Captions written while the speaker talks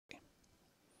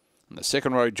And the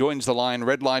second row joins the line,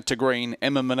 red light to green.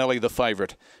 Emma Manelli, the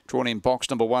favourite, drawn in box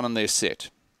number 1, and they're set.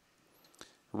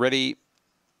 Ready.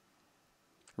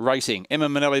 Racing. Emma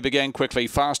Manelli began quickly.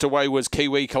 Fast away was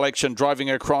Kiwi Collection. Driving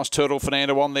across, Turtle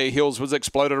Fernando on their heels was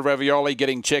Exploded Ravioli.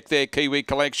 Getting checked there, Kiwi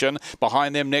Collection.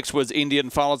 Behind them next was Indian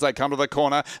File as they come to the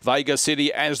corner. Vega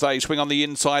City as they swing on the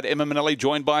inside. Emma Manelli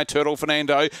joined by Turtle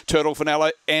Fernando. Turtle Fernando,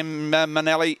 Emma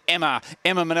Manelli, Emma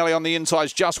Manelli on the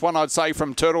inside. Just one, I'd say,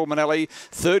 from Turtle Manelli.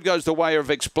 Third goes the way of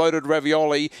Exploded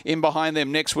Ravioli. In behind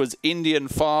them next was Indian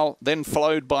File. Then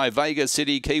followed by Vega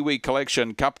City, Kiwi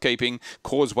Collection, Cup Keeping,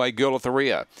 Causeway Girl at the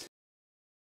rear.